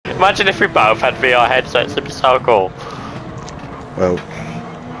Imagine if we both had VR headsets, it'd be so cool. Well,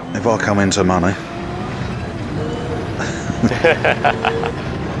 if I come into money.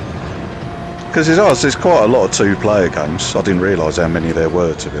 Because there's quite a lot of two-player games. I didn't realise how many there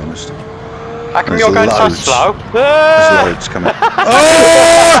were, to be honest. How come you're going so slow? There's loads coming.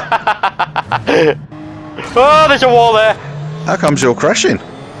 Oh! Oh, there's a wall there. How comes you're crashing?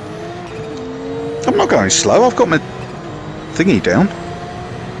 I'm not going slow. I've got my thingy down.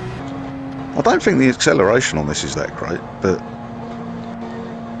 I don't think the acceleration on this is that great, but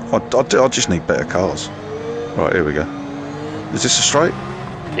I just need better cars. Right, here we go. Is this a straight?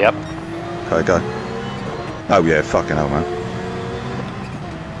 Yep. Okay, go. Oh yeah, fucking hell, man.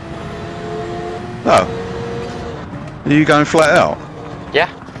 Oh. Are you going flat out? Yeah.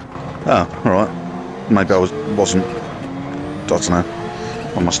 Oh, alright. Maybe I wasn't. I don't know.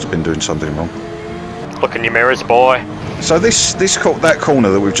 I must have been doing something wrong. Look in your mirrors, boy. So that corner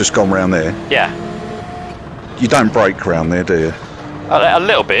that we've just gone round there. Yeah. You don't brake round there, do you? A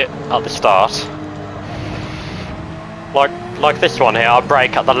little bit at the start. Like this one here, I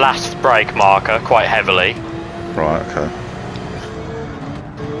brake at the last brake marker quite heavily. Right. Okay.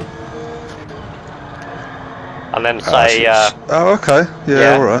 And then say. Oh, okay.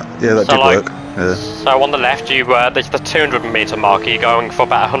 Yeah. All right. Yeah, that did work. Yeah. So on the left, there's the 200 meter marker. You're going for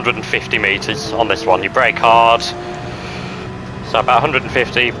about 150 meters on this one. You brake hard. So about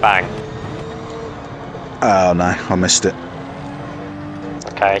 150, bang. Oh no, I missed it.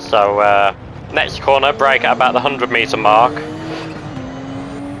 Okay, so next corner, brake at about the 100 meter mark.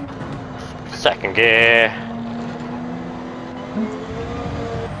 Second gear.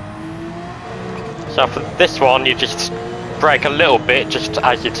 So for this one, you just brake a little bit just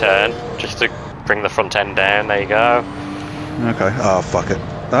as you turn, just to bring the front end down. There you go. Okay. Oh fuck it.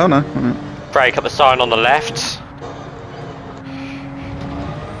 Oh no. Brake at the sign on the left.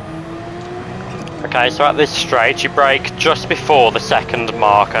 Okay, so at this straight, you brake just before the second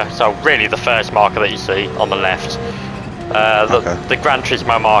marker. So really, the first marker that you see on the left, the Gran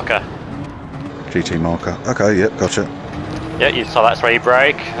Turismo marker. GT marker. Okay. Yep. Gotcha. Yeah, so that's where you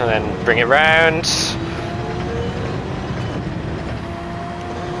brake, and then bring it round.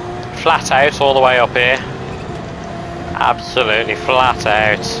 Flat out all the way up here. Absolutely flat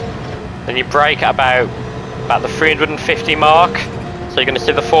out. Then you brake at about the 350 mark. So you're going to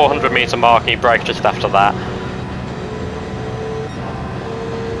see the 400 meter mark, and you brake just after that.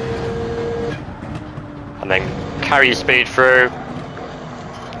 And then carry your speed through.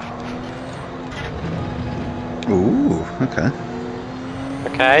 Ooh. Okay.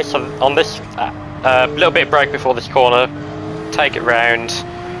 Okay, so on this little bit of brake before this corner, take it round,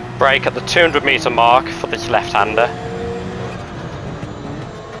 brake at the 200 meter mark for this left-hander.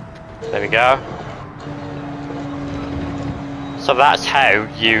 There we go. So that's how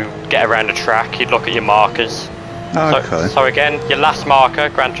you get around a track. You look at your markers. Okay. So again, your last marker,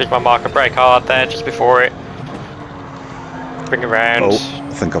 Gran Turismo marker, brake hard there just before it. Bring it round. Oh,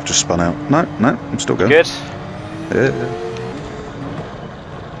 I think I've just spun out. No, I'm still going. Good. Yeah.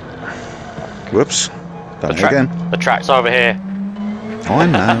 Whoops. Done it again. The track's over here. I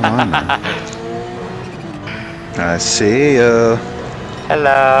know. I see you.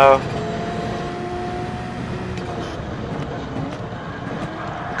 Hello.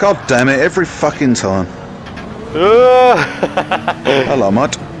 God damn it, every fucking time. Hello,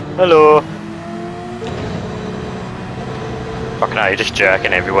 mate. Hello. Fucking hell, you're just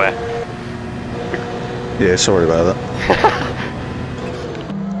jerking everywhere. Yeah, sorry about that.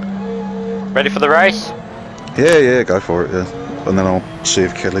 Ready for the race? Yeah, go for it, yeah. And then I'll see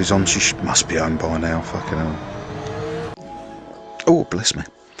if Kelly's on. She must be home by now, fucking hell. Oh, bless me.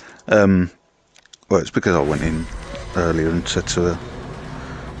 Well, it's because I went in earlier and said to her,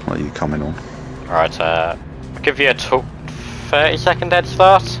 "What are you coming on?" Alright, I'll give you a 30-second head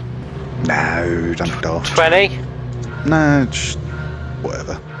start. No, don't be daft. 20? No, just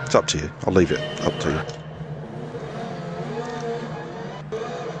whatever. It's up to you. I'll leave it up to you.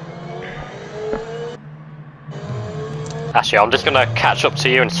 Actually, I'm just gonna catch up to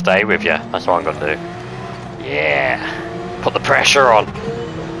you and stay with you. That's what I'm gonna do. Yeah. Put the pressure on.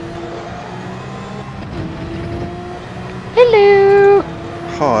 Hello.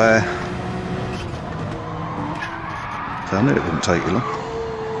 Hi. I knew it wouldn't take you long.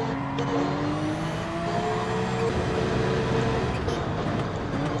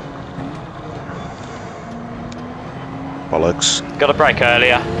 Bollocks. Got a brake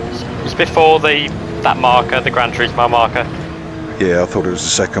earlier. It's before that marker, the Gran Turismo marker. Yeah, I thought it was the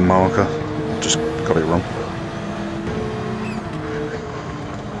second marker. Just got it wrong.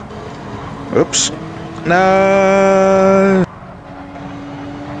 Oops. No.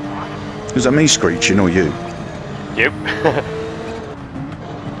 Is that me screeching or you? You.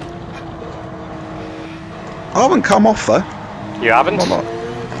 I haven't come off though. You haven't?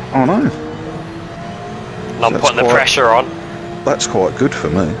 Oh no. And I'm putting the pressure on. That's quite good for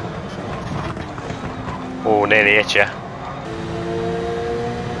me. Oh, nearly hit you.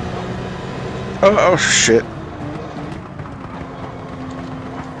 Oh shit.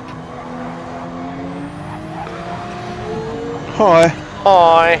 Hi.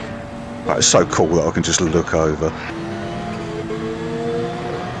 Hi. That is so cool that I can just look over.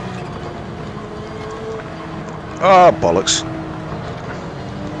 Ah, bollocks.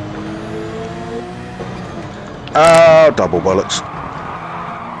 Ah, double bollocks.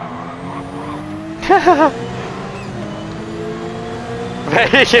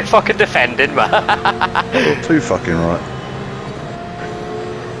 You're fucking defending, man. Too fucking right.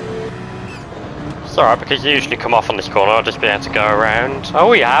 It's alright, because you usually come off on this corner, I'll just be able to go around.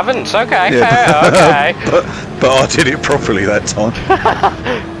 Oh, you haven't? Okay, Yeah, fair, okay. but I did it properly that time.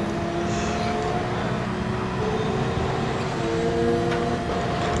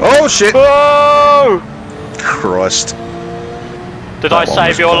 Oh shit! Whoa! Christ. Did I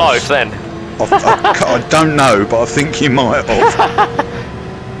save your life then? I don't know, but I think you might have.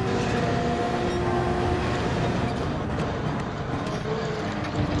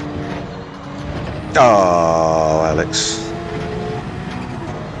 Oh, Alex.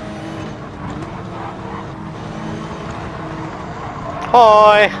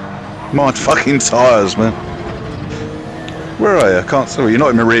 Hi. My fucking tyres, man. Where are you? I can't see. Well, you're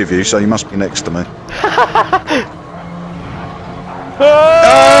not in my rear view, so you must be next to me.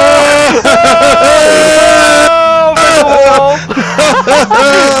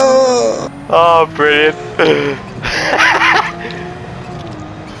 Oh, brilliant.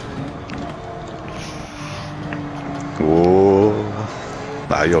 Oh.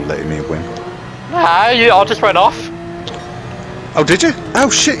 No, you're letting me win. Nah, I just went off. Oh, did you? Oh,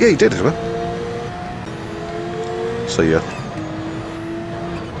 shit, yeah, you did as well. See ya.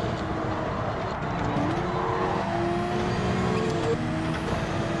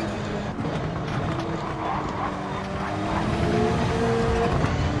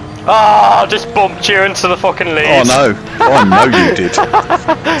 Oh, I just bumped you into the fucking leaves. Oh, no. I know you did.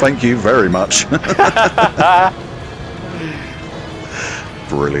 Thank you very much.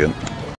 Brilliant.